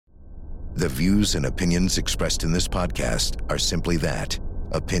The views and opinions expressed in this podcast are simply that,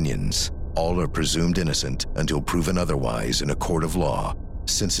 opinions. All are presumed innocent until proven otherwise in a court of law.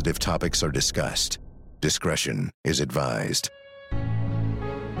 Sensitive topics are discussed. Discretion is advised.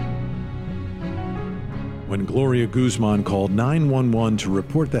 When Gloria Guzman called 911 to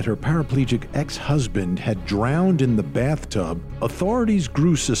report that her paraplegic ex-husband had drowned in the bathtub, authorities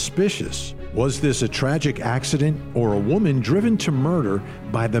grew suspicious. Was this a tragic accident or a woman driven to murder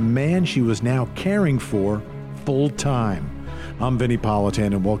by the man she was now caring for full-time? I'm Vinnie Politan,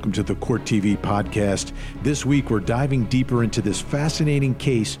 and welcome to the Court TV podcast. This week, we're diving deeper into this fascinating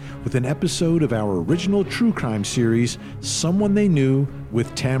case with an episode of our original true crime series, Someone They Knew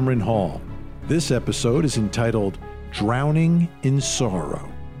with Tamron Hall. This episode is entitled Drowning in Sorrow.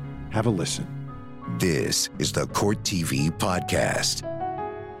 Have a listen. This is the Court TV podcast.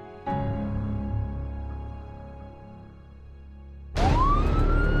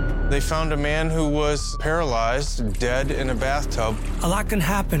 They found a man who was paralyzed, dead in a bathtub. A lot can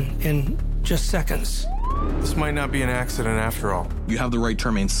happen in just seconds. This might not be an accident after all. You have the right to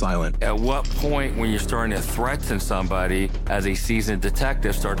remain silent. At what point, when you're starting to threaten somebody, as a seasoned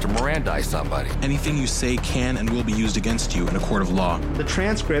detective, start to Mirandize somebody? Anything you say can and will be used against you in a court of law. The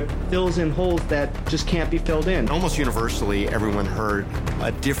transcript fills in holes that just can't be filled in. Almost universally, everyone heard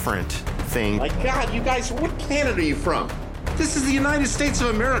a different thing. My God, you guys, what planet are you from? This is the United States of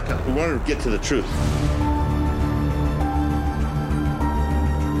America. We wanted to get to the truth.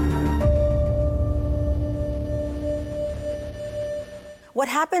 What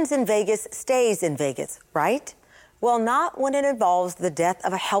happens in Vegas stays in Vegas, right? Well, not when it involves the death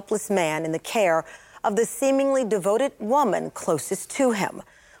of a helpless man in the care of the seemingly devoted woman closest to him.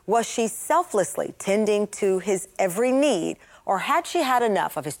 Was she selflessly tending to his every need, or had she had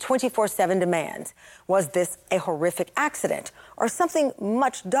enough of his 24/7 demands? Was this a horrific accident, or something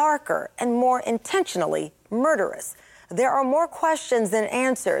much darker and more intentionally murderous? There are more questions than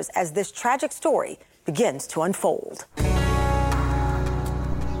answers as this tragic story begins to unfold.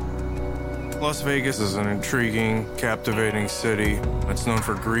 Las Vegas is an intriguing, captivating city. It's known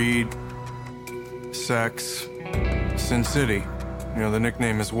for greed, sex, Sin City. You know, the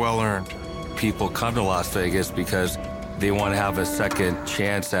nickname is well earned. People come to Las Vegas because they want to have a second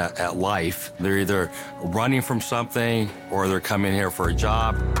chance at life. They're either running from something or they're coming here for a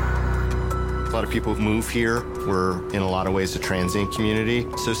job. A lot of people move here. We're, in a lot of ways, a transient community.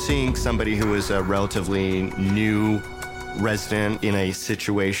 So seeing somebody who is a relatively new resident in a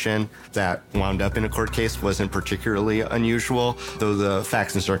situation that wound up in a court case wasn't particularly unusual, though the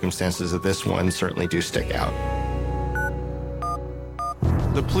facts and circumstances of this one certainly do stick out.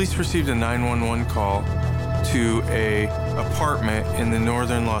 The police received a 911 call to an apartment in the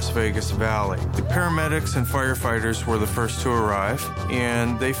northern Las Vegas Valley. The paramedics and firefighters were the first to arrive,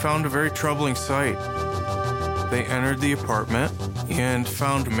 and they found a very troubling sight. They entered the apartment and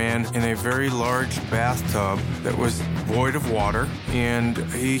found a man in a very large bathtub that was void of water, and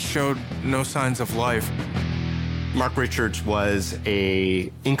he showed no signs of life. Mark Richards was an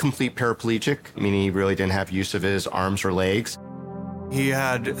incomplete paraplegic, meaning he really didn't have use of his arms or legs. He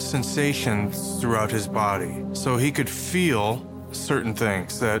had sensations throughout his body, so he could feel certain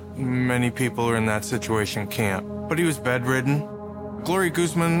things that many people in that situation can't. But he was bedridden. Gloria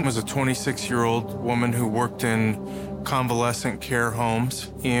Guzman was a 26-year-old woman who worked in convalescent care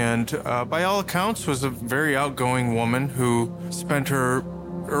homes, and by all accounts was a very outgoing woman who spent her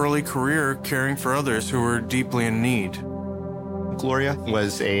early career caring for others who were deeply in need. Gloria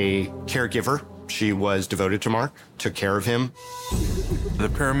was a caregiver. She was devoted to Mark, took care of him. The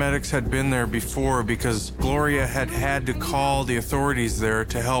paramedics had been there before because Gloria had had to call the authorities there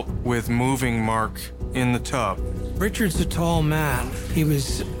to help with moving Mark in the tub. Richard's a tall man. He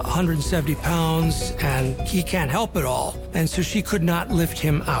was 170 pounds, and he can't help it all. And so she could not lift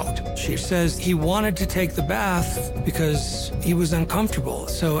him out. She says he wanted to take the bath because he was uncomfortable.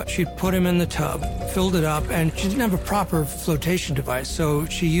 So she put him in the tub, filled it up, and she didn't have a proper flotation device. So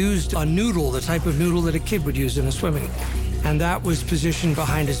she used a noodle, the type of noodle that a kid would use in a swimming pool. And that was positioned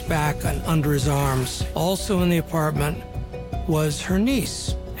behind his back and under his arms. Also in the apartment was her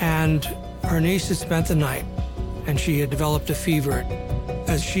niece. And her niece had spent the night, and she had developed a fever.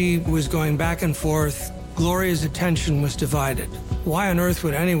 As she was going back and forth, Gloria's attention was divided. Why on earth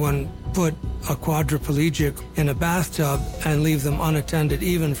would anyone put a quadriplegic in a bathtub and leave them unattended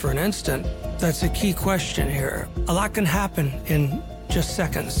even for an instant? That's a key question here. A lot can happen in just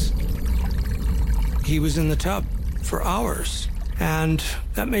seconds. He was in the tub for hours, and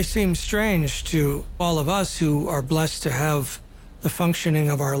that may seem strange to all of us who are blessed to have the functioning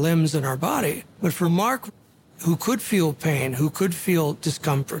of our limbs and our body. But for Mark, who could feel pain, who could feel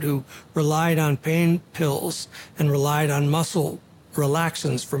discomfort, who relied on pain pills and relied on muscle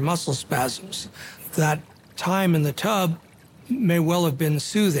relaxants for muscle spasms. That time in the tub may well have been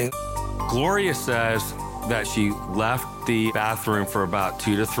soothing. Gloria says that she left the bathroom for about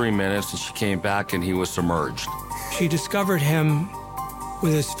 2 to 3 minutes and she came back and he was submerged. She discovered him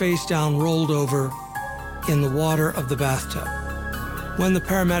with his face down, rolled over in the water of the bathtub. When the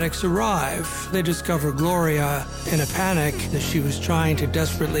paramedics arrive, they discover Gloria in a panic that she was trying to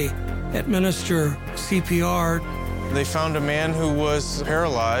desperately administer CPR. They found a man who was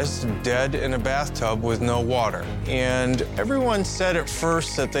paralyzed, dead in a bathtub with no water. And everyone said at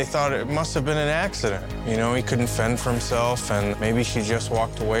first that they thought it must have been an accident. You know, he couldn't fend for himself, and maybe she just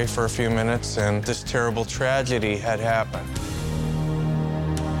walked away for a few minutes and this terrible tragedy had happened.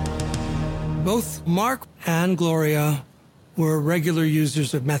 Both Mark and Gloria were regular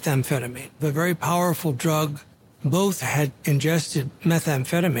users of methamphetamine, a very powerful drug. Both had ingested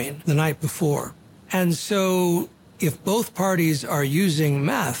methamphetamine the night before. And so if both parties are using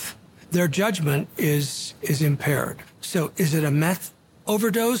meth, their judgment is impaired. So is it a meth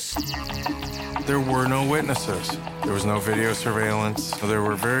overdose? There were no witnesses. There was no video surveillance. There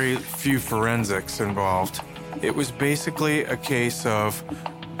were very few forensics involved. It was basically a case of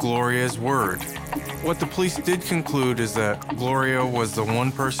Gloria's word. What the police did conclude is that Gloria was the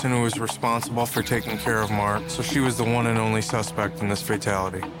one person who was responsible for taking care of Mark, so she was the one and only suspect in this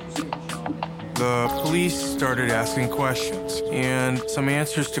fatality. The police started asking questions, and some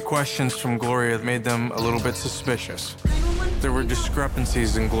answers to questions from Gloria made them a little bit suspicious. There were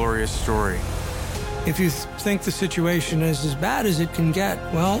discrepancies in Gloria's story. If you think the situation is as bad as it can get,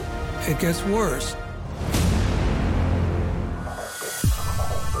 well, it gets worse.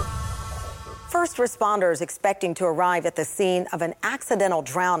 First responders expecting to arrive at the scene of an accidental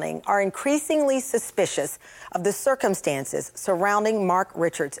drowning are increasingly suspicious of the circumstances surrounding Mark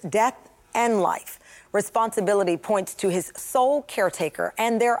Richards' death and life. Responsibility points to his sole caretaker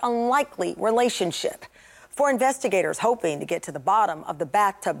and their unlikely relationship. For investigators hoping to get to the bottom of the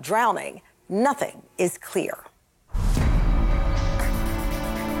bathtub drowning, nothing is clear.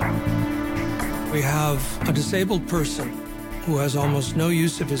 We have a disabled person who has almost no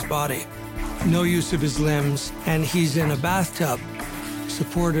use of his body, no use of his limbs, and he's in a bathtub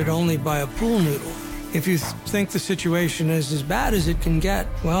supported only by a pool noodle. If you think the situation is as bad as it can get,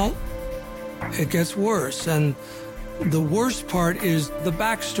 well, it gets worse. And the worst part is the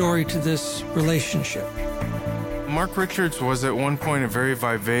backstory to this relationship. Mark Richards was at one point a very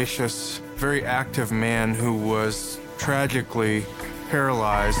vivacious, very active man who was tragically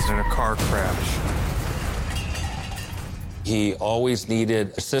paralyzed in a car crash. He always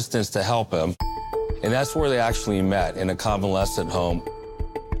needed assistance to help him, and that's where they actually met, in a convalescent home.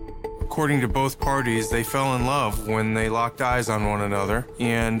 According to both parties, they fell in love when they locked eyes on one another,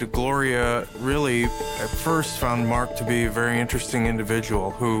 and Gloria really at first found Mark to be a very interesting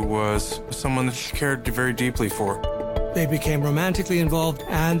individual who was someone that she cared very deeply for. They became romantically involved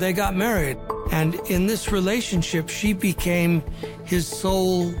and they got married. And in this relationship, she became his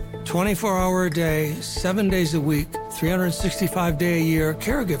sole 24-hour a day, 7 days a week, 365-day-a-year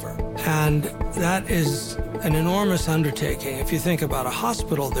caregiver. And that is an enormous undertaking. If you think about a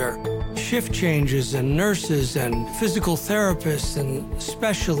hospital, there are shift changes and nurses and physical therapists and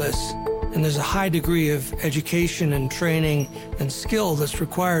specialists. And there's a high degree of education and training and skill that's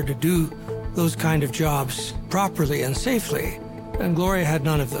required to do those kind of jobs properly and safely. And Gloria had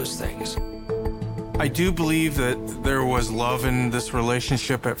none of those things. I do believe that there was love in this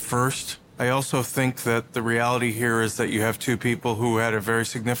relationship at first. I also think that the reality here is that you have two people who had a very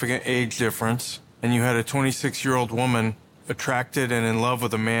significant age difference, and you had a 26-year-old woman attracted and in love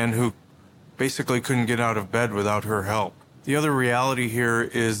with a man who basically couldn't get out of bed without her help. The other reality here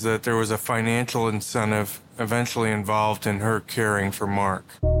is that there was a financial incentive eventually involved in her caring for Mark.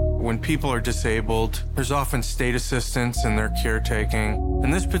 When people are disabled, there's often state assistance in their caretaking. In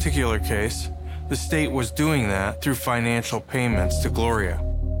this particular case, the state was doing that through financial payments to Gloria.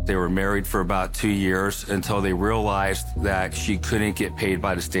 They were married for about 2 years until they realized that she couldn't get paid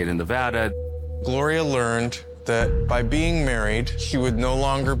by the state of Nevada. Gloria learned that by being married, she would no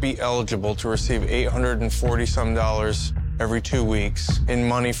longer be eligible to receive $840 every 2 weeks in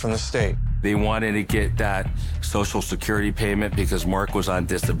money from the state. They wanted to get that Social Security payment because Mark was on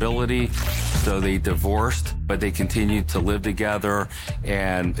disability, so they divorced, but they continued to live together,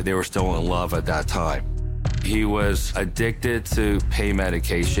 and they were still in love at that time. He was addicted to pain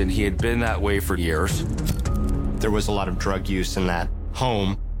medication. He had been that way for years. There was a lot of drug use in that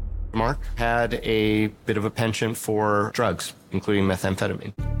home. Mark had a bit of a penchant for drugs, including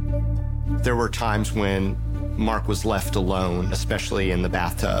methamphetamine. There were times when Mark was left alone, especially in the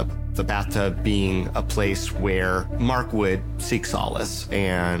bathtub. The bathtub being a place where Mark would seek solace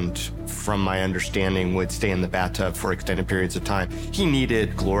and, from my understanding, would stay in the bathtub for extended periods of time. He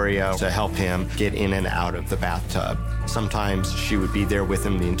needed Gloria to help him get in and out of the bathtub. Sometimes she would be there with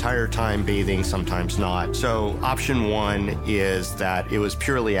him the entire time bathing, sometimes not. So option one is that it was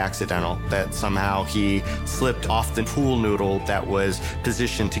purely accidental, that somehow he slipped off the pool noodle that was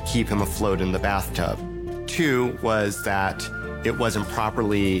positioned to keep him afloat in the bathtub. Two was that it wasn't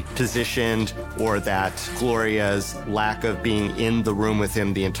properly positioned, or that Gloria's lack of being in the room with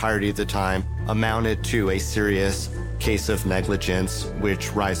him the entirety of the time amounted to a serious case of negligence,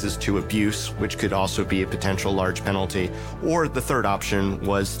 which rises to abuse, which could also be a potential large penalty. Or the third option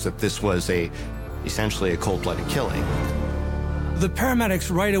was that this was essentially a cold-blooded killing. The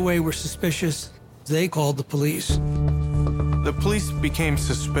paramedics right away were suspicious. They called the police. The police became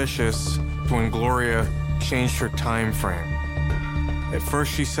suspicious when Gloria changed her time frame. At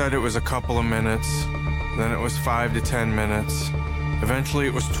first she said it was a couple of minutes, then it was 5 to 10 minutes. Eventually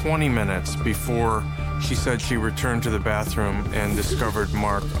it was 20 minutes before she said she returned to the bathroom and discovered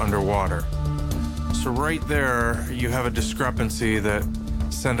Mark underwater. So right there, you have a discrepancy that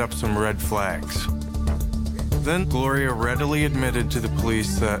sent up some red flags. Then Gloria readily admitted to the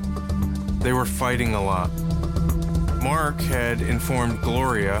police that they were fighting a lot. Mark had informed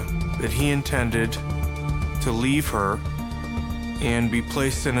Gloria that he intended to leave her and be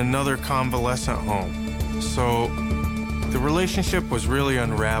placed in another convalescent home. So the relationship was really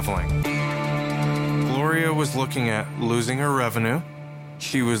unraveling. Gloria was looking at losing her revenue.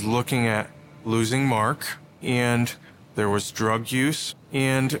 She was looking at losing Mark, and there was drug use,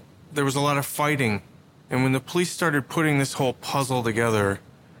 and there was a lot of fighting. And when the police started putting this whole puzzle together,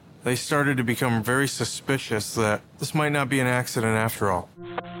 they started to become very suspicious that this might not be an accident after all.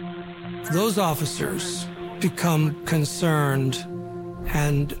 Those officers become concerned,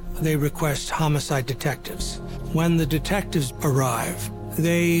 and they request homicide detectives. When the detectives arrive,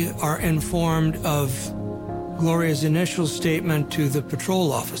 they are informed of Gloria's initial statement to the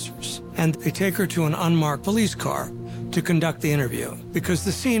patrol officers, and they take her to an unmarked police car to conduct the interview because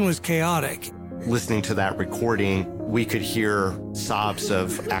the scene was chaotic. Listening to that recording, we could hear sobs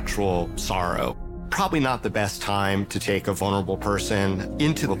of actual sorrow. Probably not the best time to take a vulnerable person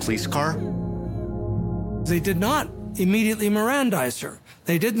into a police car. They did not immediately Mirandize her.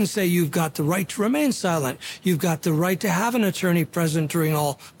 They didn't say, you've got the right to remain silent. You've got the right to have an attorney present during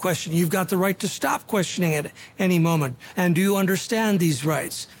all questioning. You've got the right to stop questioning at any moment. And do you understand these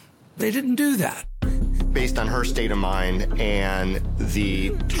rights? They didn't do that. Based on her state of mind and the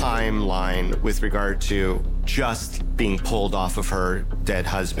timeline with regard to just being pulled off of her dead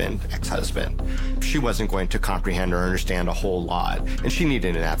husband, ex-husband, she wasn't going to comprehend or understand a whole lot. And she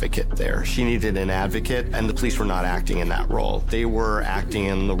needed an advocate there. She needed an advocate, and the police were not acting in that role. They were acting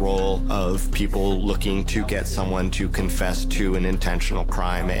in the role of people looking to get someone to confess to an intentional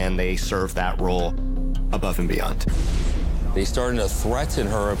crime, and they served that role above and beyond. They started to threaten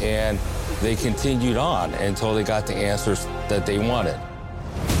her, and they continued on until they got the answers that they wanted.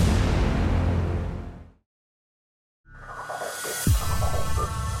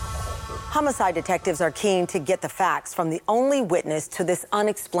 Homicide detectives are keen to get the facts from the only witness to this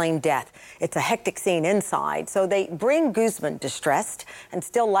unexplained death. It's a hectic scene inside, so they bring Guzman, distressed and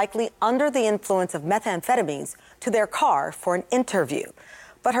still likely under the influence of methamphetamines, to their car for an interview.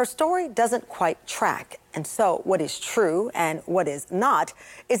 But her story doesn't quite track, and so what is true and what is not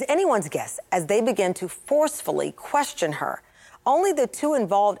is anyone's guess as they begin to forcefully question her. Only the two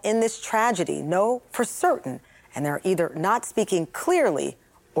involved in this tragedy know for certain, and they're either not speaking clearly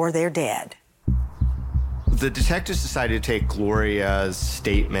or they're dead. The detectives decided to take Gloria's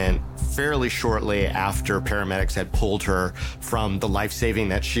statement fairly shortly after paramedics had pulled her from the life-saving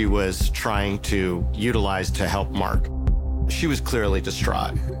that she was trying to utilize to help Mark. She was clearly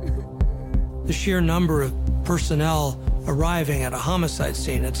distraught. The sheer number of personnel arriving at a homicide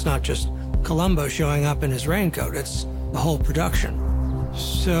scene, it's not just Columbo showing up in his raincoat, it's the whole production.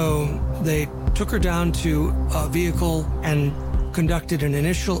 So they took her down to a vehicle and conducted an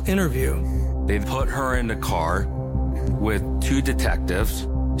initial interview. They put her in the car with two detectives.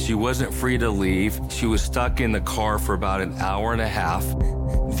 She wasn't free to leave. She was stuck in the car for about an hour and a half.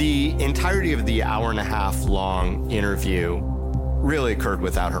 The entirety of the hour-and-a-half long interview really occurred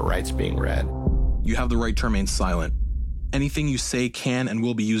without her rights being read. You have the right to remain silent. Anything you say can and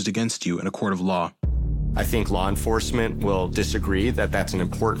will be used against you in a court of law. I think law enforcement will disagree that that's an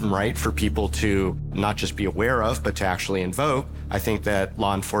important right for people to not just be aware of, but to actually invoke. I think that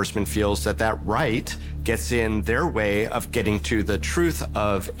law enforcement feels that that right gets in their way of getting to the truth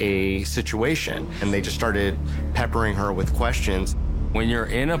of a situation. And they just started peppering her with questions. When you're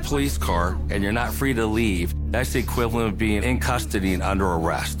in a police car and you're not free to leave, that's the equivalent of being in custody and under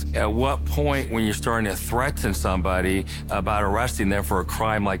arrest. At what point, when you're starting to threaten somebody about arresting them for a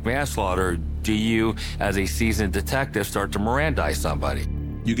crime like manslaughter, do you, as a seasoned detective, start to Mirandize somebody?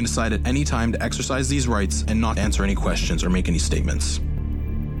 You can decide at any time to exercise these rights and not answer any questions or make any statements.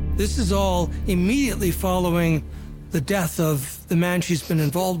 This is all immediately following the death of the man she's been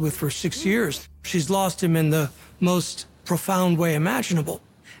involved with for 6 years. She's lost him in the most profound way imaginable.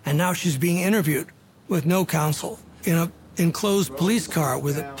 And now she's being interviewed with no counsel in an enclosed police car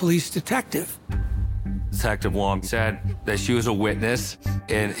with a police detective. Detective Long said that she was a witness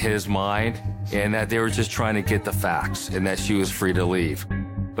in his mind and that they were just trying to get the facts and that she was free to leave.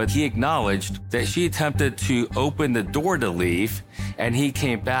 But he acknowledged that she attempted to open the door to leave and he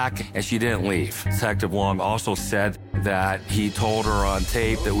came back and she didn't leave. Detective Long also said that he told her on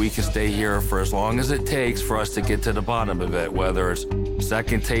tape that we can stay here for as long as it takes for us to get to the bottom of it, whether it's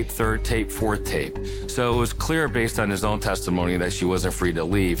second tape, third tape, fourth tape. So it was clear based on his own testimony that she wasn't free to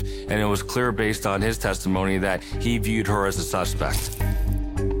leave. And it was clear based on his testimony that he viewed her as a suspect.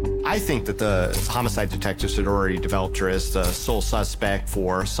 I think that the homicide detectives had already developed her as the sole suspect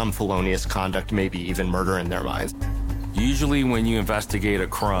for some felonious conduct, maybe even murder in their minds. Usually when you investigate a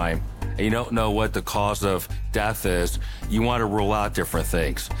crime and you don't know what the cause of death is, you want to rule out different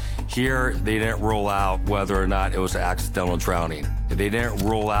things. Here, they didn't rule out whether or not it was accidental drowning. They didn't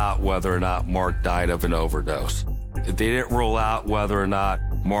rule out whether or not Mark died of an overdose. They didn't rule out whether or not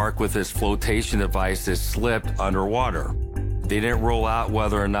Mark, with his flotation devices, slipped underwater. They didn't rule out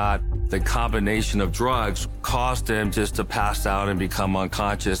whether or not the combination of drugs caused him just to pass out and become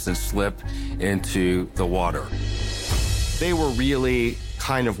unconscious and slip into the water. They were really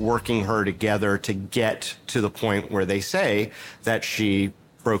kind of working her together to get to the point where they say that she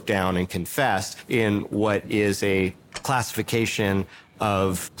broke down and confessed in what is a classification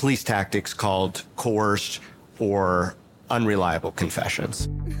of police tactics called coerced or unreliable confessions.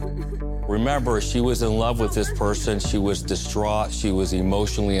 Remember, she was in love with this person. She was distraught. She was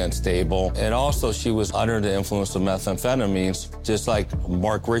emotionally unstable. And also, she was under the influence of methamphetamines, just like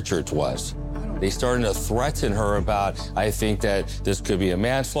Mark Richards was. They started to threaten her about, I think that this could be a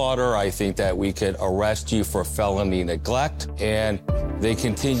manslaughter. I think that we could arrest you for felony neglect. And they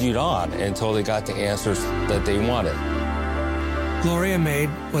continued on until they got the answers that they wanted. Gloria made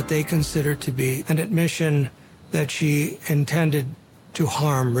what they considered to be an admission that she intended to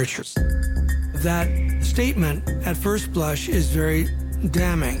harm Richards. That statement, at first blush, is very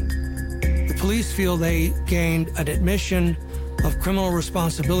damning. The police feel they gained an admission of criminal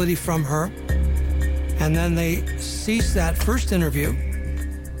responsibility from her, and then they ceased that first interview,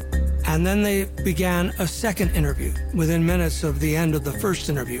 and then they began a second interview within minutes of the end of the first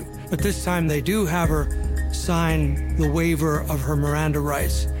interview. But this time they do have her sign the waiver of her Miranda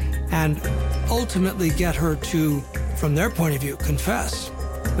rights and ultimately get her to, from their point of view, confess.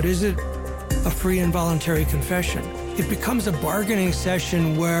 But is it a free and voluntary confession? It becomes a bargaining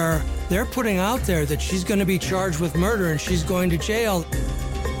session where they're putting out there that she's going to be charged with murder and she's going to jail.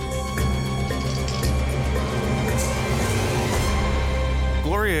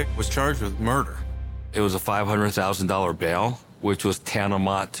 Gloria was charged with murder. It was a $500,000 bail, which was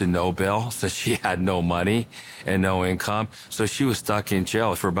tantamount to no bail, so she had no money and no income. So she was stuck in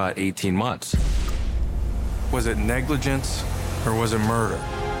jail for about 18 months. Was it negligence or was it murder?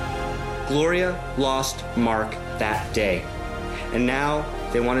 Gloria lost Mark that day, and now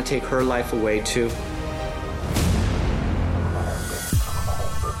they want to take her life away too.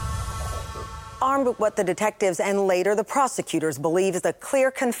 Armed with what the detectives and later the prosecutors believe is a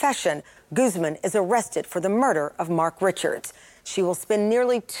clear confession, Guzman is arrested for the murder of Mark Richards. She will spend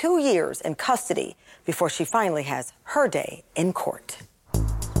nearly 2 years in custody before she finally has her day in court.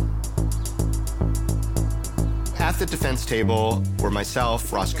 At the defense table were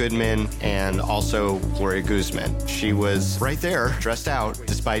myself, Ross Goodman, and also Gloria Guzman. She was right there, dressed out,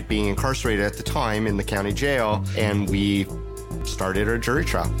 despite being incarcerated at the time in the county jail, and we started our jury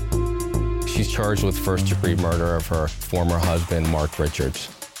trial. She's charged with first-degree murder of her former husband, Mark Richards.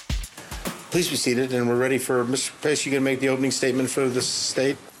 Please be seated, and we're ready for Mr. Pace. You going to make the opening statement for the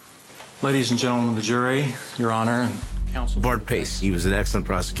state? Ladies and gentlemen of the jury, Your Honor, and counsel. Bart Pace, he was an excellent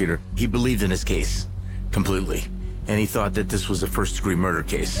prosecutor. He believed in his case completely, and he thought that this was a first-degree murder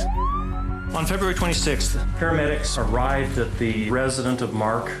case. On February 26th, paramedics arrived at the residence of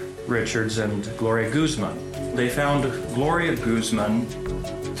Mark Richards and Gloria Guzman. They found Gloria Guzman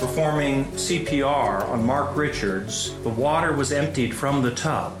performing CPR on Mark Richards. The water was emptied from the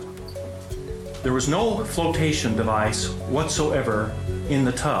tub. There was no flotation device whatsoever in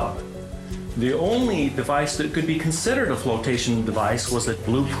the tub. The only device that could be considered a flotation device was a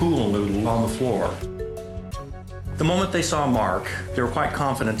blue pool noodle on the floor. The moment they saw Mark, they were quite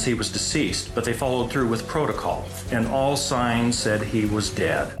confident he was deceased, but they followed through with protocol, and all signs said he was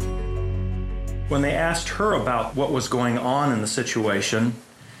dead. When they asked her about what was going on in the situation,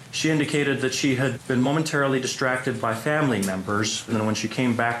 she indicated that she had been momentarily distracted by family members, and then when she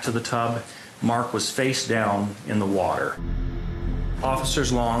came back to the tub, Mark was face down in the water.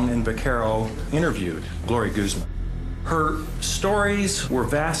 Officers Long and Vaquero interviewed Gloria Guzman. Her stories were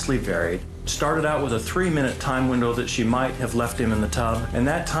vastly varied. Started out with a 3-minute time window that she might have left him in the tub, and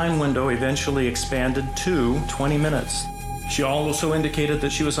that time window eventually expanded to 20 minutes. She also indicated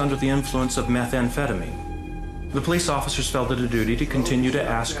that she was under the influence of methamphetamine. The police officers felt it a duty to continue to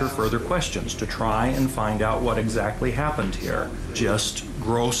ask her further questions to try and find out what exactly happened here. Just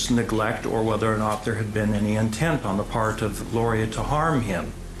gross neglect or whether or not there had been any intent on the part of Gloria to harm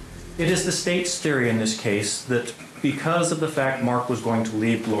him. It is the state's theory in this case that because of the fact Mark was going to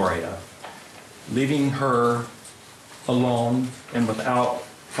leave Gloria, leaving her alone and without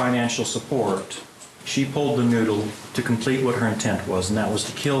financial support, she pulled the noodle to complete what her intent was, and that was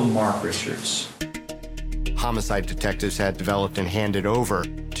to kill Mark Richards. Homicide detectives had developed and handed over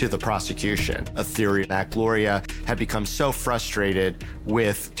to the prosecution a theory that Gloria had become so frustrated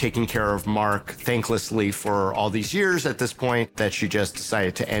with taking care of Mark thanklessly for all these years at this point that she just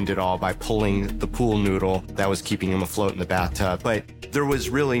decided to end it all by pulling the pool noodle that was keeping him afloat in the bathtub. But there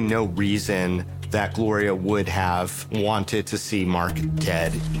was really no reason that Gloria would have wanted to see Mark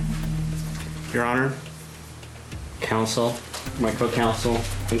dead. Your Honor, counsel, my co-counsel,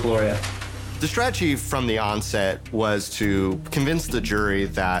 and Gloria. The strategy from the onset was to convince the jury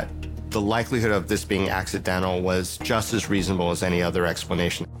that the likelihood of this being accidental was just as reasonable as any other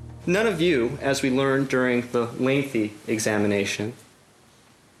explanation. None of you, as we learned during the lengthy examination,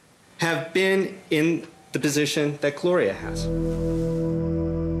 have been in the position that Gloria has.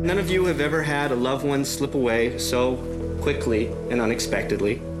 None of you have ever had a loved one slip away so quickly and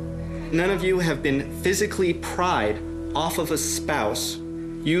unexpectedly. None of you have been physically pried off of a spouse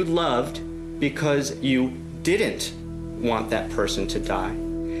you loved because you didn't want that person to die.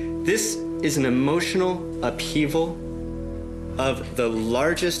 This is an emotional upheaval of the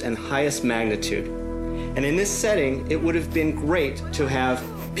largest and highest magnitude. And in this setting, it would have been great to have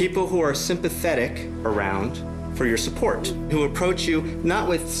people who are sympathetic around for your support, who approach you not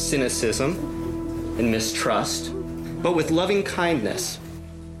with cynicism and mistrust, but with loving kindness.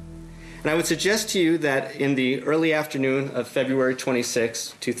 And I would suggest to you that in the early afternoon of February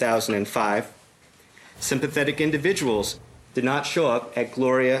 26, 2005, sympathetic individuals did not show up at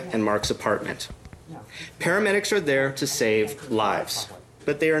Gloria and Mark's apartment. Paramedics are there to save lives,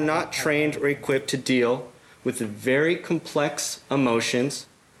 but they are not trained or equipped to deal with the very complex emotions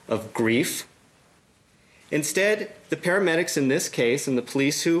of grief. Instead, the paramedics in this case and the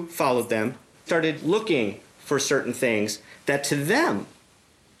police who followed them started looking for certain things that to them,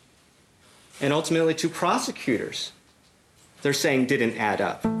 and ultimately to prosecutors, they're saying didn't add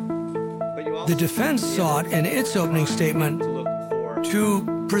up. The defense sought in its opening statement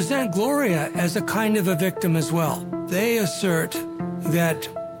to present Gloria as a kind of a victim as well. They assert that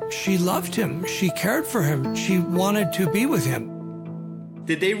she loved him, she cared for him, she wanted to be with him.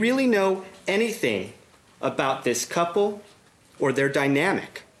 Did they really know anything about this couple or their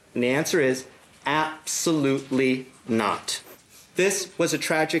dynamic? And the answer is absolutely not. This was a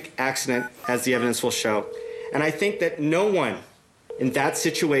tragic accident, as the evidence will show. And I think that no one in that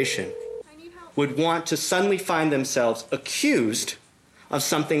situation would want to suddenly find themselves accused of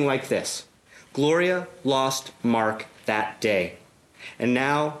something like this. Gloria lost Mark that day, and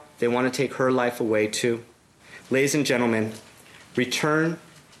now they want to take her life away too. Ladies and gentlemen, return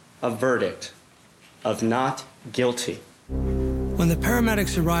a verdict of not guilty. When the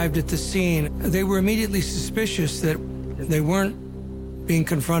paramedics arrived at the scene, they were immediately suspicious that they weren't being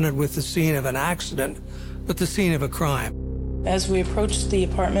confronted with the scene of an accident, but the scene of a crime. As we approached the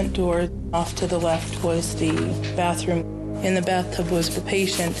apartment door, off to the left was the bathroom. In the bathtub was the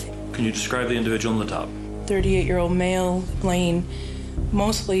patient. Can you describe the individual in the tub? 38-year-old male, laying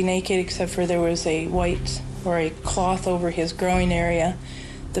mostly naked, except for there was a white or a cloth over his groin area.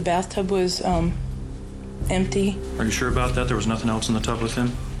 The bathtub was empty. Are you sure about that? There was nothing else in the tub with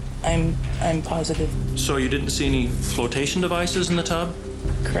him? I'm positive. So you didn't see any flotation devices in the tub?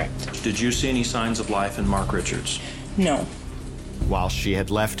 Correct. Did you see any signs of life in Mark Richards? No. while she had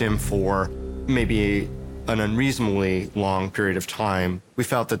left him for maybe an unreasonably long period of time, we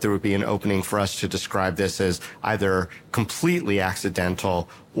felt that there would be an opening for us to describe this as either completely accidental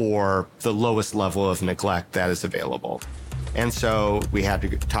or the lowest level of neglect that is available. And so we had to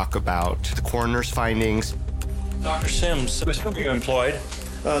talk about the coroner's findings. Dr. Sims, who are you employed?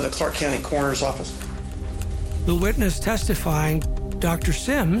 The Clark County Coroner's Office. The witness testifying, Dr.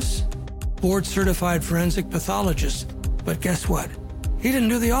 Sims, board-certified forensic pathologist. But guess what? He didn't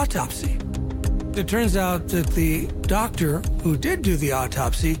do the autopsy. It turns out that the doctor who did do the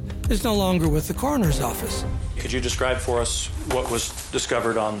autopsy is no longer with the coroner's office. Could you describe for us what was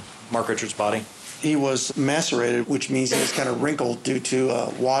discovered on Mark Richards' body? He was macerated, which means he was kind of wrinkled due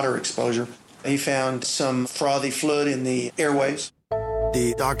to water exposure. He found some frothy fluid in the airways.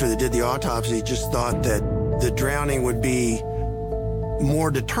 The doctor that did the autopsy just thought that the drowning would be more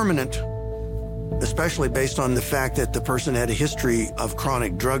determinant, especially based on the fact that the person had a history of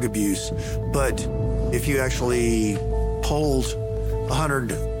chronic drug abuse. But if you actually polled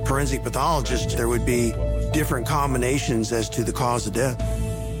 100 forensic pathologists, there would be different combinations as to the cause of death.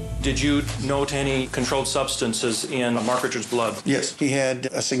 Did you note any controlled substances in Mark Richards' blood? Yes, he had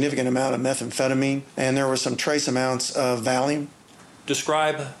a significant amount of methamphetamine, and there were some trace amounts of Valium.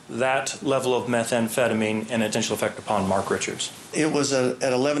 Describe that level of methamphetamine and its potential effect upon Mark Richards. It was at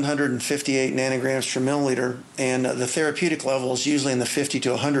 1,158 nanograms per milliliter, and the therapeutic level is usually in the 50 to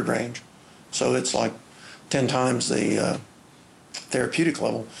 100 range. So it's like 10 times the therapeutic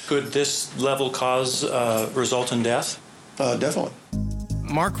level. Could this level cause result in death? Definitely.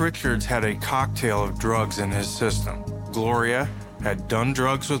 Mark Richards had a cocktail of drugs in his system. Gloria had done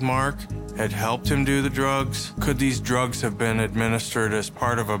drugs with Mark, had helped him do the drugs. Could these drugs have been administered as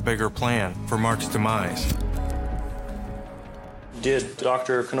part of a bigger plan for Mark's demise? Did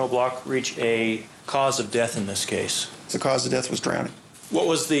Dr. Knobloch reach a cause of death in this case? The cause of death was drowning. What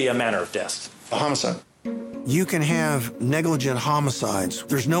was the manner of death? A homicide. You can have negligent homicides.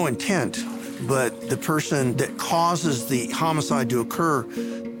 There's no intent, but the person that causes the homicide to occur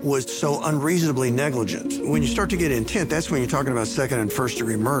was so unreasonably negligent. When you start to get intent, that's when you're talking about second and first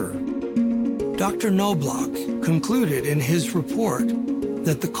degree murder. Dr. Knobloch concluded in his report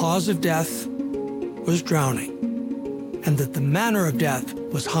that the cause of death was drowning and that the manner of death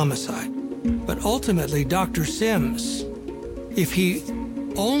was homicide. But ultimately, Dr. Sims, if he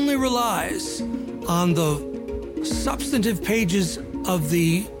only relies on the substantive pages of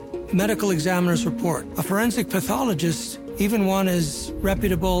the medical examiner's report, a forensic pathologist, even one as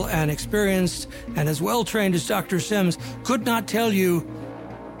reputable and experienced and as well-trained as Dr. Sims, could not tell you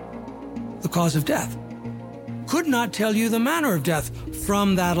the cause of death, could not tell you the manner of death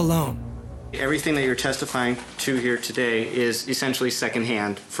from that alone. Everything that you're testifying to here today is essentially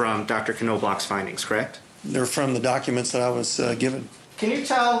secondhand from Dr. Knobloch's findings, correct? They're from the documents that I was given. Can you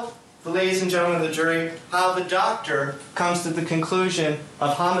tell the ladies and gentlemen of the jury how the doctor comes to the conclusion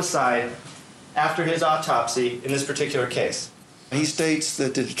of homicide after his autopsy in this particular case? He states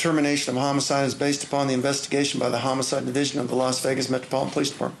that the determination of homicide is based upon the investigation by the Homicide Division of the Las Vegas Metropolitan Police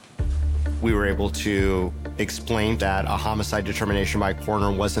Department. We were able to explain that a homicide determination by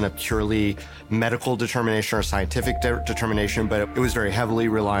coroner wasn't a purely medical determination or scientific determination, but it was very heavily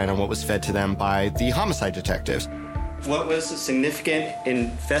reliant on what was fed to them by the homicide detectives. What was the significant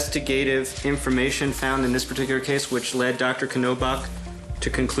investigative information found in this particular case which led Dr. Knobloch to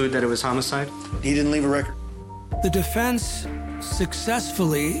conclude that it was homicide? He didn't leave a record. The defense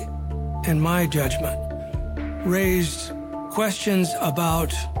successfully, in my judgment, raised questions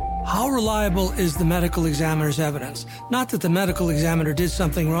about how reliable is the medical examiner's evidence. Not that the medical examiner did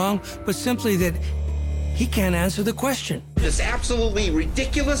something wrong, but simply that he can't answer the question. It's absolutely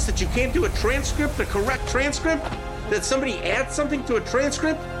ridiculous that you can't do a transcript, a correct transcript, that somebody adds something to a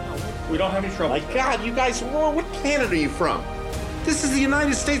transcript. We don't have any trouble. My God, you guys, what planet are you from? This is the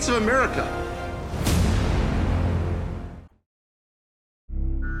United States of America.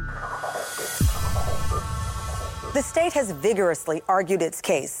 The state has vigorously argued its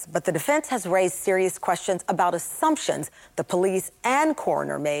case, but the defense has raised serious questions about assumptions the police and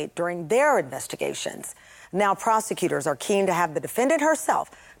coroner made during their investigations. Now prosecutors are keen to have the defendant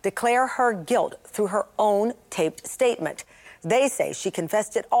herself declare her guilt through her own taped statement. They say she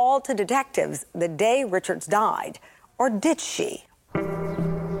confessed it all to detectives the day Richards died. Or did she?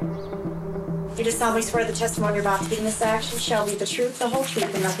 You just solemnly swear the testimony you're about to give in this action shall be the truth, the whole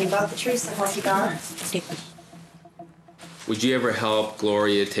truth, and nothing but the truth, so help you God. Would you ever help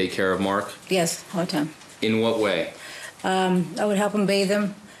Gloria take care of Mark? Yes, all the time. In what way? I would help him bathe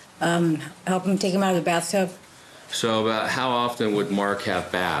him, help him take him out of the bathtub. So about how often would Mark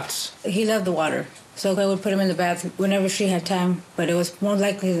have baths? He loved the water. So I would put him in the bath whenever she had time, but it was more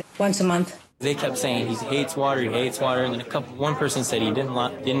likely once a month. They kept saying he hates water, and then one person said he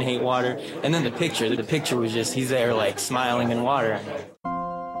didn't hate water, and then the picture was just, he's there like smiling in water.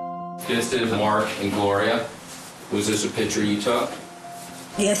 This is Mark and Gloria. Was this a picture you took?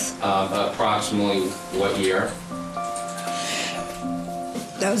 Yes. Approximately what year?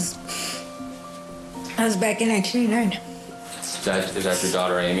 That was back in 1989. Is that your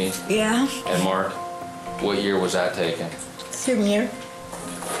daughter, Amy? Yeah. And Mark? What year was that taken? Same year.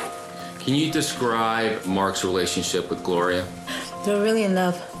 Can you describe Mark's relationship with Gloria? They were really in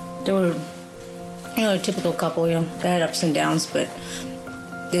love. They were, a typical couple, They had ups and downs, but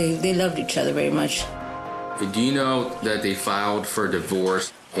they loved each other very much. Do you know that they filed for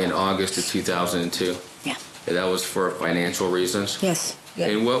divorce in August of 2002? Yeah. And that was for financial reasons? Yes. Yeah.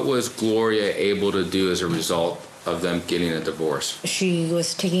 And what was Gloria able to do as a result of them getting a divorce? She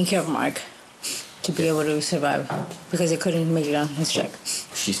was taking care of Mark to be able to survive because they couldn't make it on his check.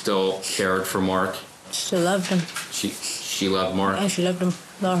 She still cared for Mark? She loved him. She loved Mark? Yeah, she loved him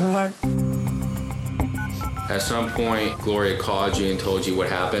with all her heart. At some point, Gloria called you and told you what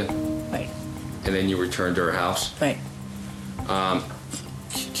happened? Right. And then you returned to her house? Right.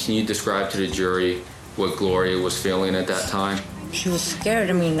 Can you describe to the jury what Gloria was feeling at that time? She was scared.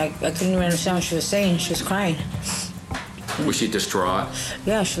 I couldn't even understand what she was saying. She was crying. Was she distraught?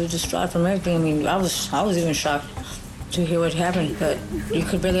 Yeah, she was distraught from everything. I was even shocked to hear what happened, but you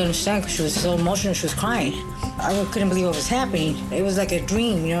could barely understand because she was so emotional. She was crying. I couldn't believe what was happening. It was like a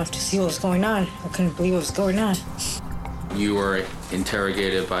dream, to see what was going on. I couldn't believe what was going on. You were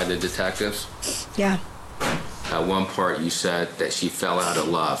interrogated by the detectives? Yeah. At one part, you said that she fell out of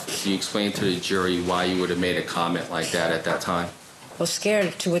love. Can you explain to the jury why you would have made a comment like that at that time? I was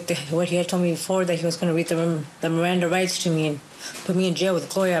scared to what he had told me before, that he was going to read the Miranda rights to me and put me in jail with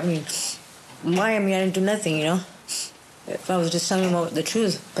Gloria. Why? I didn't do nothing, If I was just telling him the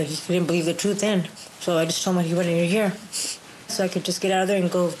truth, but he didn't believe the truth then. So I just told him he wasn't here. So I could just get out of there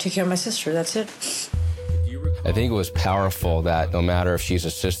and go take care of my sister. That's it. I think it was powerful that no matter if she's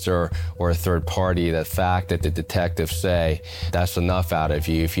a sister or a third party, the fact that the detectives say, that's enough out of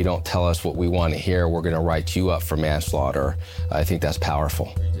you. If you don't tell us what we want to hear, we're going to write you up for manslaughter. I think that's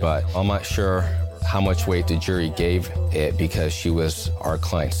powerful. But I'm not sure how much weight the jury gave it because she was our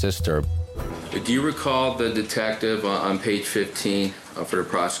client's sister. Do you recall the detective on page 15 for the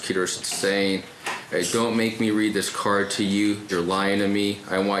prosecutors saying, hey, don't make me read this card to you. You're lying to me.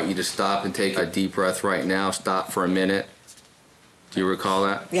 I want you to stop and take a deep breath right now. Stop for a minute. Do you recall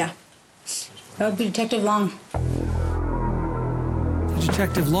that? Yeah. That would be Detective Long.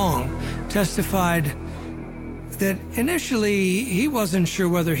 Detective Long testified that initially he wasn't sure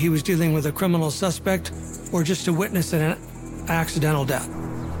whether he was dealing with a criminal suspect or just a witness in an accidental death.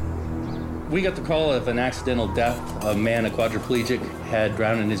 We got the call of an accidental death. A man, a quadriplegic, had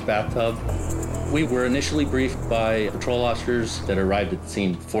drowned in his bathtub. We were initially briefed by patrol officers that arrived at the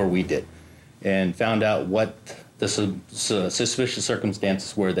scene before we did and found out what the suspicious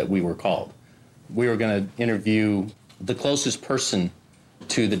circumstances were that we were called. We were going to interview the closest person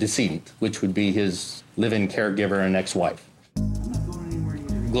to the decedent, which would be his live-in caregiver and ex-wife.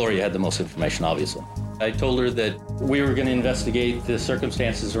 Gloria had the most information, obviously. I told her that we were going to investigate the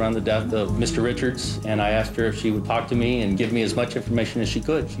circumstances around the death of Mr. Richards, and I asked her if she would talk to me and give me as much information as she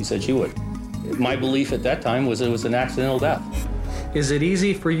could. She said she would. My belief at that time was it was an accidental death. Is it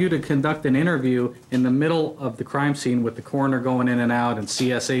easy for you to conduct an interview in the middle of the crime scene with the coroner going in and out and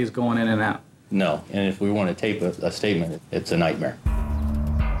CSAs going in and out? No, and if we want to tape a statement, it's a nightmare.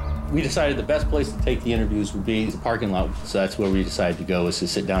 We decided the best place to take the interviews would be the parking lot, so that's where we decided to go, is to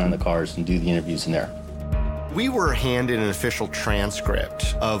sit down in the cars and do the interviews in there. We were handed an official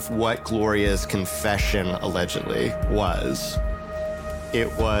transcript of what Gloria's confession allegedly was. It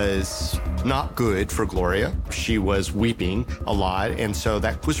was not good for Gloria. She was weeping a lot, and so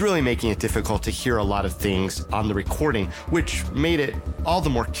that was really making it difficult to hear a lot of things on the recording, which made it all the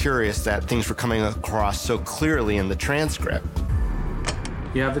more curious that things were coming across so clearly in the transcript.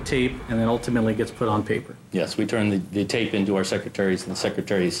 You have the tape, and then ultimately gets put on paper. Yes, we turn the tape into our secretaries, and the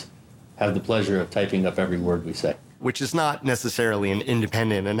secretaries have the pleasure of typing up every word we say. Which is not necessarily an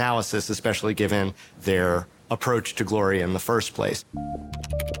independent analysis, especially given their approach to Gloria in the first place.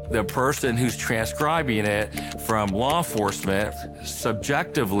 The person who's transcribing it from law enforcement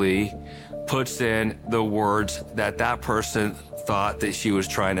subjectively puts in the words that person thought that she was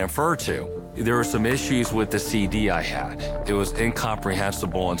trying to infer to. There were some issues with the CD I had. It was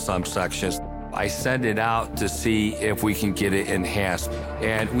incomprehensible in some sections. I sent it out to see if we can get it enhanced.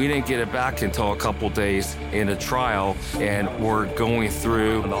 And we didn't get it back until a couple days in a trial, and we're going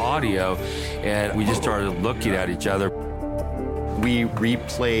through the audio, and we just started looking at each other. We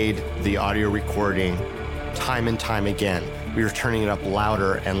replayed the audio recording time and time again. We were turning it up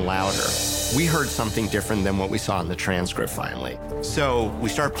louder and louder. We heard something different than what we saw in the transcript finally. So we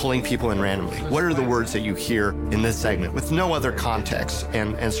start pulling people in randomly. What are the words that you hear in this segment with no other context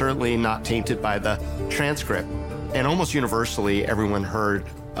and certainly not tainted by the transcript? And almost universally, everyone heard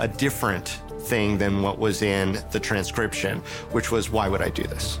a different thing than what was in the transcription, which was, why would I do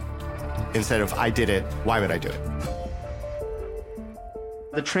this? Instead of, I did it, why would I do it?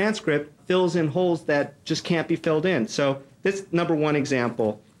 The transcript fills in holes that just can't be filled in. So this number one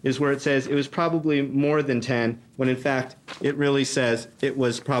example is where it says it was probably more than 10, when in fact it really says it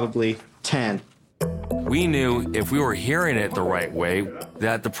was probably 10. We knew if we were hearing it the right way,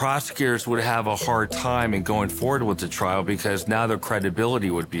 that the prosecutors would have a hard time in going forward with the trial, because now their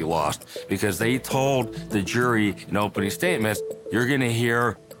credibility would be lost. Because they told the jury in opening statements, you're going to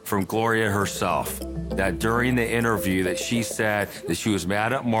hear from Gloria herself that during the interview that she said that she was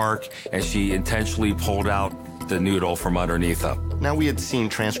mad at Mark and she intentionally pulled out the noodle from underneath him. Now, we had seen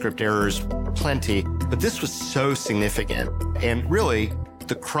transcript errors plenty, but this was so significant and really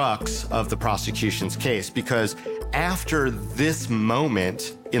the crux of the prosecution's case, because after this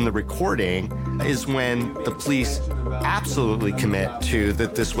moment in the recording is when the police absolutely commit to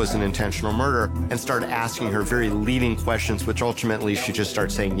that this was an intentional murder and start asking her very leading questions, which ultimately she just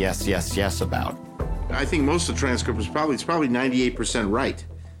starts saying yes, yes, yes about. I think most of the transcript was probably 98% right.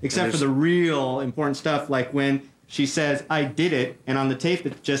 Except for the real important stuff, like when she says, I did it, and on the tape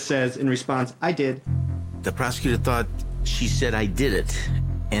it just says in response, I did. The prosecutor thought she said, I did it.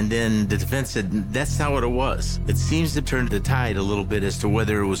 And then the defense said, that's not what it was. It seems to turn the tide a little bit as to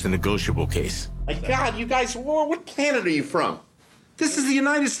whether it was a negotiable case. My God, you guys, what planet are you from? This is the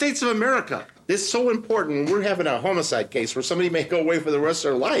United States of America. This is so important when we're having a homicide case where somebody may go away for the rest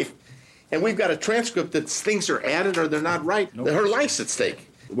of their life, and we've got a transcript that things are added or they're not right. Nope. Her life's at stake.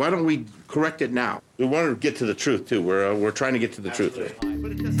 Why don't we correct it now? We want to get to the truth, too. We're trying to get to the truth.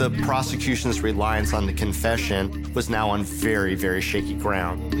 The prosecution's reliance on the confession was now on very, very shaky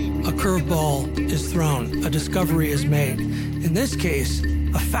ground. A curveball is thrown. A discovery is made. In this case,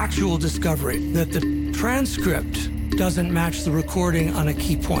 a factual discovery that the transcript doesn't match the recording on a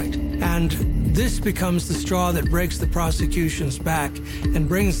key point. And this becomes the straw that breaks the prosecution's back and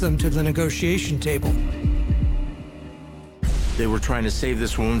brings them to the negotiation table. They were trying to save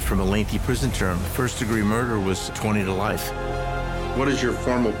this woman from a lengthy prison term. First-degree murder was 20 to life. What is your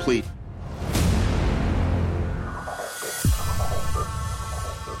formal plea?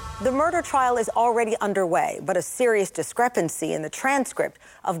 The murder trial is already underway, but a serious discrepancy in the transcript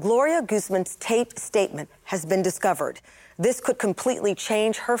of Gloria Guzman's taped statement has been discovered. This could completely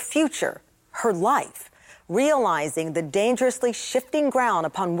change her future, her life. Realizing the dangerously shifting ground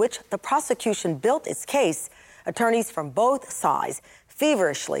upon which the prosecution built its case, attorneys from both sides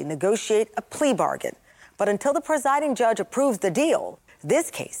feverishly negotiate a plea bargain. But until the presiding judge approves the deal, this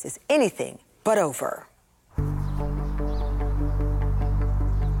case is anything but over.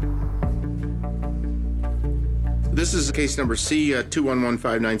 This is case number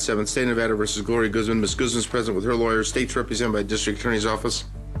C-211597, State of Nevada versus Gloria Guzman. Ms. Guzman's present with her lawyer, state's represented by District Attorney's Office.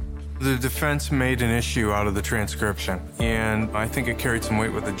 The defense made an issue out of the transcription, and I think it carried some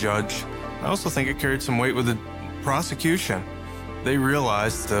weight with the judge. I also think it carried some weight with the prosecution. They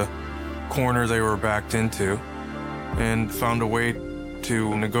realized the corner they were backed into and found a way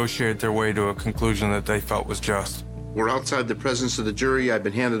to negotiate their way to a conclusion that they felt was just. We're outside the presence of the jury. I've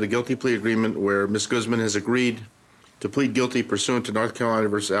been handed a guilty plea agreement where Ms. Guzman has agreed to plead guilty pursuant to North Carolina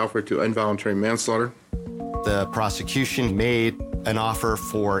versus Alfred to involuntary manslaughter. The prosecution made an offer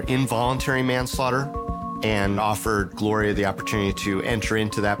for involuntary manslaughter and offered Gloria the opportunity to enter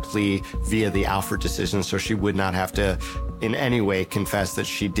into that plea via the Alfred decision, so she would not have to in any way confess that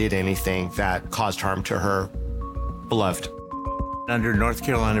she did anything that caused harm to her beloved. Under North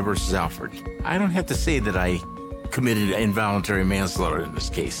Carolina versus Alfred, I don't have to say that I committed involuntary manslaughter in this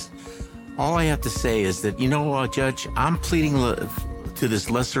case. All I have to say is that, Judge, I'm pleading to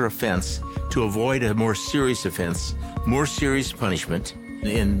this lesser offense to avoid a more serious offense, more serious punishment.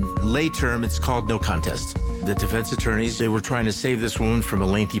 In lay term, it's called no contest. The defense attorneys, they were trying to save this woman from a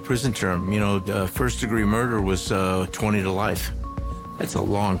lengthy prison term. First-degree murder was 20 to life. That's a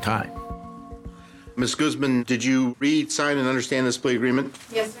long time. Ms. Guzman, did you read, sign, and understand this plea agreement?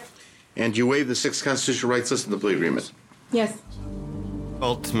 Yes, sir. And you waive the 6 constitutional rights listed in the plea agreement? Yes.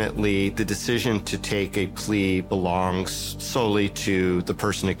 Ultimately, the decision to take a plea belongs solely to the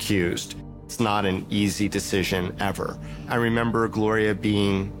person accused. It's not an easy decision ever. I remember Gloria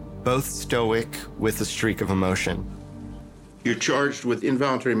being both stoic with a streak of emotion. You're charged with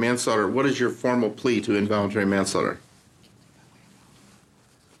involuntary manslaughter. What is your formal plea to involuntary manslaughter?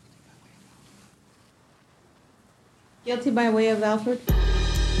 Guilty by way of Alfred?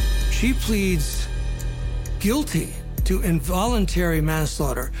 She pleads guilty to involuntary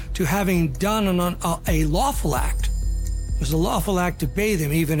manslaughter, to having done a lawful act. It was a lawful act to bathe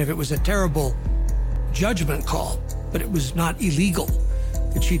him, even if it was a terrible judgment call, but it was not illegal.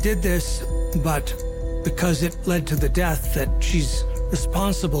 That she did this, but because it led to the death, that she's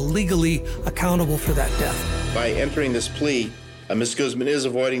responsible, legally accountable for that death. By entering this plea, Ms. Guzman is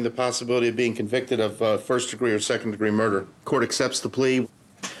avoiding the possibility of being convicted of first-degree or second-degree murder. Court accepts the plea.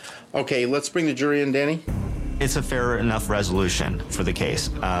 Okay, let's bring the jury in, Danny. It's a fair enough resolution for the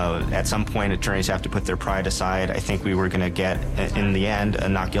case. At some point, attorneys have to put their pride aside. I think we were going to get, in the end, a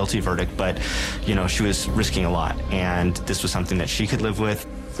not guilty verdict, but, you know, she was risking a lot, and this was something that she could live with.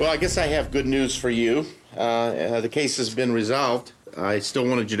 Well, I guess I have good news for you. The case has been resolved. I still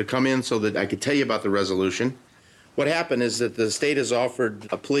wanted you to come in so that I could tell you about the resolution. What happened is that the state has offered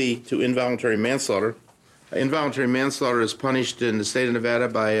a plea to involuntary manslaughter. Involuntary manslaughter is punished in the state of Nevada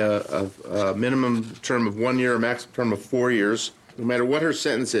by a minimum term of 1 year, a maximum term of 4 years. No matter what her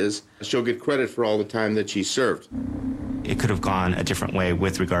sentence is, she'll get credit for all the time that she served. It could have gone a different way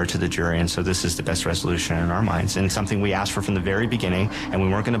with regard to the jury, and so this is the best resolution in our minds, and something we asked for from the very beginning, and we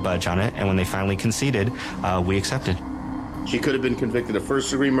weren't going to budge on it, and when they finally conceded, we accepted. She could have been convicted of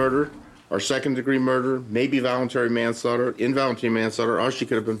first-degree murder or second-degree murder, maybe voluntary manslaughter, involuntary manslaughter, or she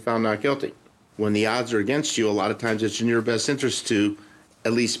could have been found not guilty. When the odds are against you, a lot of times it's in your best interest to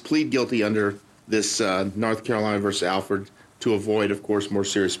at least plead guilty under this North Carolina versus Alford to avoid, of course, more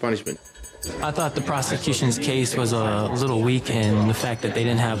serious punishment. I thought the prosecution's case was a little weak in the fact that they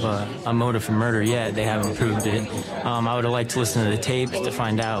didn't have a motive for murder yet. They haven't proved it. I would have liked to listen to the tapes to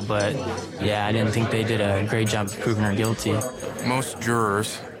find out, but yeah, I didn't think they did a great job of proving her guilty. Most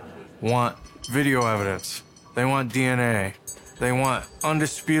jurors want video evidence. They want DNA. They want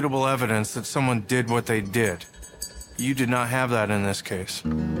undisputable evidence that someone did what they did. You did not have that in this case.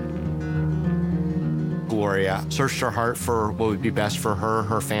 Gloria searched her heart for what would be best for her,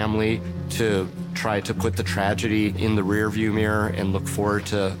 her family, to try to put the tragedy in the rearview mirror and look forward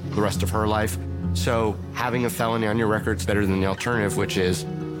to the rest of her life. So having a felony on your record is better than the alternative, which is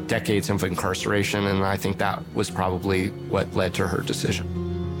decades of incarceration, and I think that was probably what led to her decision.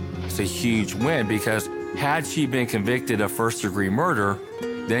 It's a huge win because had she been convicted of first-degree murder,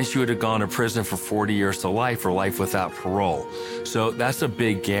 then she would have gone to prison for 40 years to life or life without parole. So that's a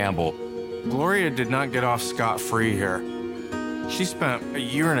big gamble. Gloria did not get off scot-free here. She spent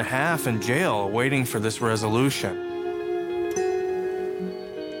 1.5 years in jail waiting for this resolution.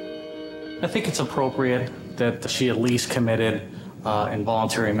 I think it's appropriate that she at least committed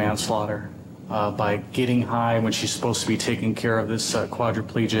involuntary manslaughter by getting high when she's supposed to be taking care of this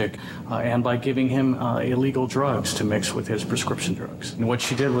quadriplegic and by giving him illegal drugs to mix with his prescription drugs. And what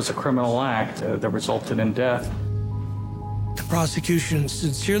she did was a criminal act that resulted in death. The prosecution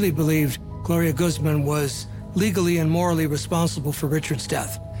sincerely believed Gloria Guzman was legally and morally responsible for Richard's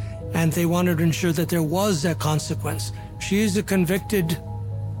death, and they wanted to ensure that there was a consequence. She is a convicted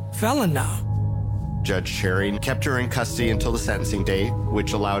felon now. Judge Cherry kept her in custody until the sentencing date,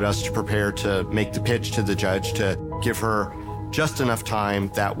 which allowed us to prepare to make the pitch to the judge to give her just enough time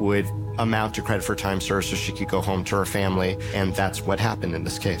that would amount to credit for time served so she could go home to her family, and that's what happened in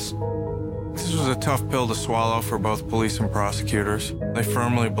this case. This was a tough pill to swallow for both police and prosecutors. They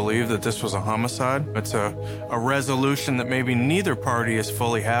firmly believe that this was a homicide. It's a resolution that maybe neither party is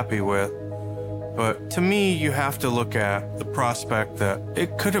fully happy with. But to me, you have to look at the prospect that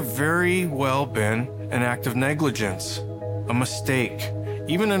it could have very well been an act of negligence, a mistake,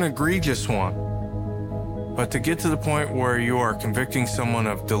 even an egregious one. But to get to the point where you are convicting someone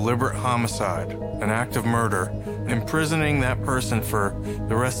of deliberate homicide, an act of murder, imprisoning that person for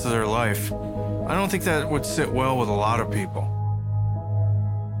the rest of their life, I don't think that would sit well with a lot of people.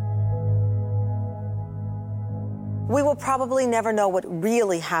 We will probably never know what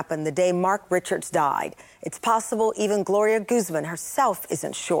really happened the day Mark Richards died. It's possible even Gloria Guzman herself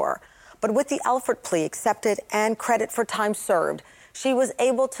isn't sure. But with the Alford plea accepted and credit for time served, she was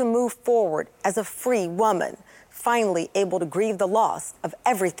able to move forward as a free woman, finally able to grieve the loss of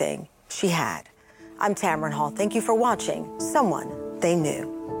everything she had. I'm Tamron Hall. Thank you for watching Someone They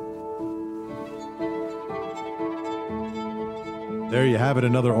Knew. There you have it,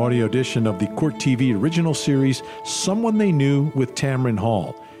 another audio edition of the Court TV original series, Someone They Knew with Tamron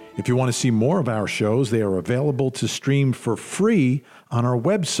Hall. If you want to see more of our shows, they are available to stream for free on our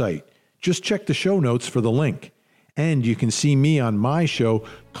website. Just check the show notes for the link. And you can see me on my show,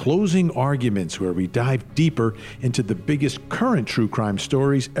 Closing Arguments, where we dive deeper into the biggest current true crime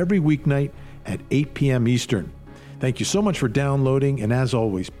stories every weeknight at 8 p.m. Eastern. Thank you so much for downloading, and as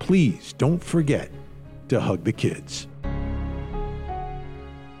always, please don't forget to hug the kids.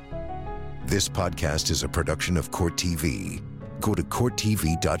 This podcast is a production of Court TV. Go to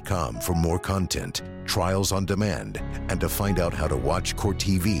CourtTV.com for more content, trials on demand, and to find out how to watch Court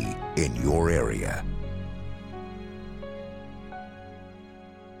TV in your area.